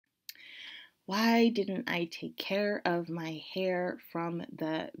Why didn't I take care of my hair from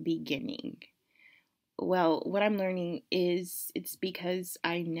the beginning? Well, what I'm learning is it's because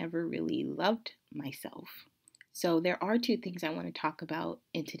I never really loved myself. So there are two things I want to talk about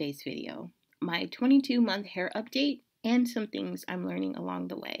in today's video. My 22-month hair update and some things I'm learning along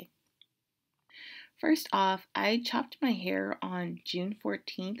the way. First off, I chopped my hair on June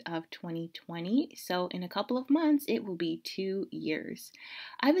 14th of 2020, so in a couple of months it will be 2 years.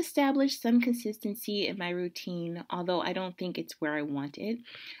 I've established some consistency in my routine, although I don't think it's where I want it.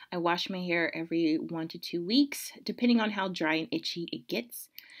 I wash my hair every 1 to 2 weeks, depending on how dry and itchy it gets.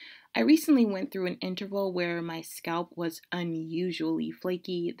 I recently went through an interval where my scalp was unusually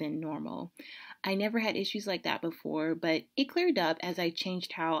flaky than normal. I never had issues like that before, but it cleared up as I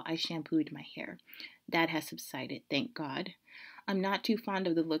changed how I shampooed my hair. That has subsided, thank God. I'm not too fond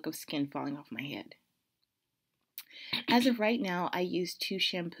of the look of skin falling off my head. As of right now, I use 2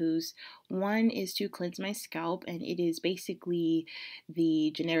 shampoos. One is to cleanse my scalp, and it is basically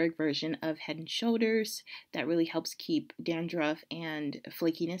the generic version of Head & Shoulders that really helps keep dandruff and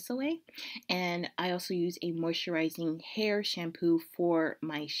flakiness away. And I also use a moisturizing hair shampoo for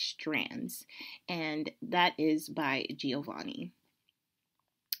my strands, and that is by Giovanni.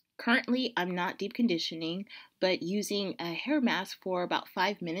 Currently, I'm not deep conditioning, but using a hair mask for about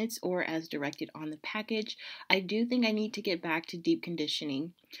 5 minutes or as directed on the package. I do think I need to get back to deep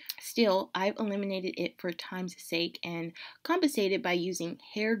conditioning. Still, I've eliminated it for time's sake and compensated by using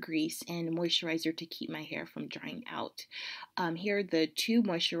hair grease and moisturizer to keep my hair from drying out. Here are the 2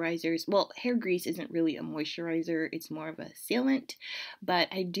 moisturizers. Well, hair grease isn't really a moisturizer, it's more of a sealant, but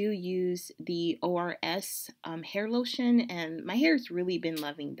I do use the ORS Hair Lotion, and my hair's really been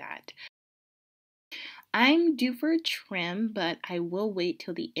loving that. I'm due for a trim, but I will wait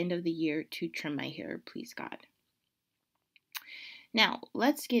till the end of the year to trim my hair, please God. Now,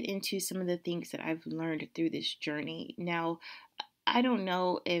 let's get into some of the things that I've learned through this journey. Now, I don't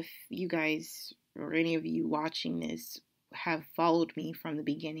know if you guys or any of you watching this have followed me from the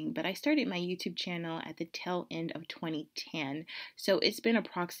beginning, but I started my YouTube channel at the tail end of 2010. So it's been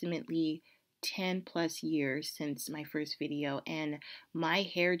approximately 10 plus years since my first video, and my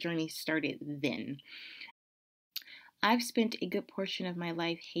hair journey started then. I've spent a good portion of my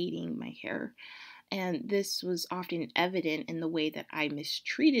life hating my hair, and this was often evident in the way that I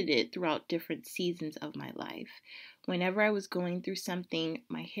mistreated it throughout different seasons of my life. Whenever I was going through something,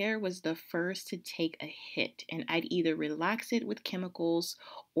 my hair was the first to take a hit, and I'd either relax it with chemicals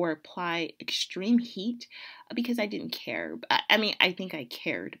or apply extreme heat because I didn't care. I think I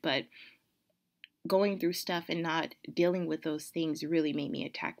cared, but going through stuff and not dealing with those things really made me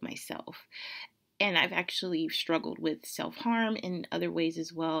attack myself. And I've actually struggled with self-harm in other ways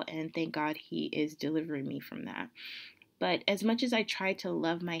as well, and thank God he is delivering me from that. But as much as I tried to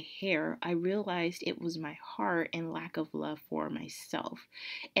love my hair, I realized it was my heart and lack of love for myself.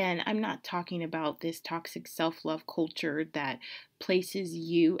 And I'm not talking about this toxic self-love culture that places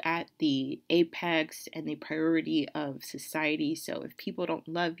you at the apex and the priority of society. So if people don't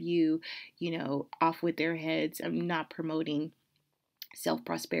love you, off with their heads. I'm not promoting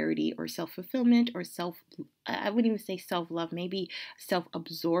self-prosperity or self-fulfillment or I wouldn't even say self-love, maybe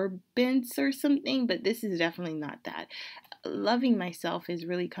self-absorbance or something, but this is definitely not that. Loving myself is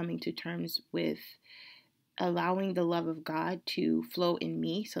really coming to terms with allowing the love of God to flow in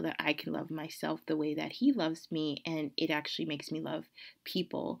me so that I can love myself the way that he loves me, and it actually makes me love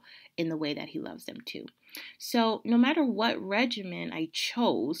people in the way that he loves them too. So no matter what regimen I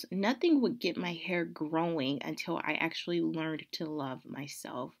chose, nothing would get my hair growing until I actually learned to love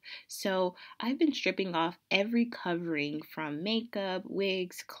myself. So I've been stripping off every covering from makeup,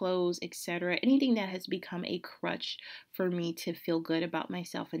 wigs, clothes, etc. Anything that has become a crutch for me to feel good about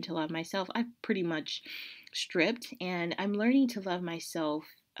myself and to love myself, I've pretty much stripped, and I'm learning to love myself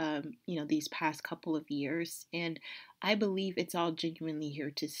these past couple of years, and I believe it's all genuinely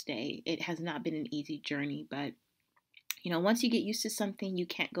here to stay. It has not been an easy journey, but once you get used to something, you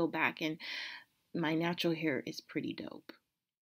can't go back, and my natural hair is pretty dope.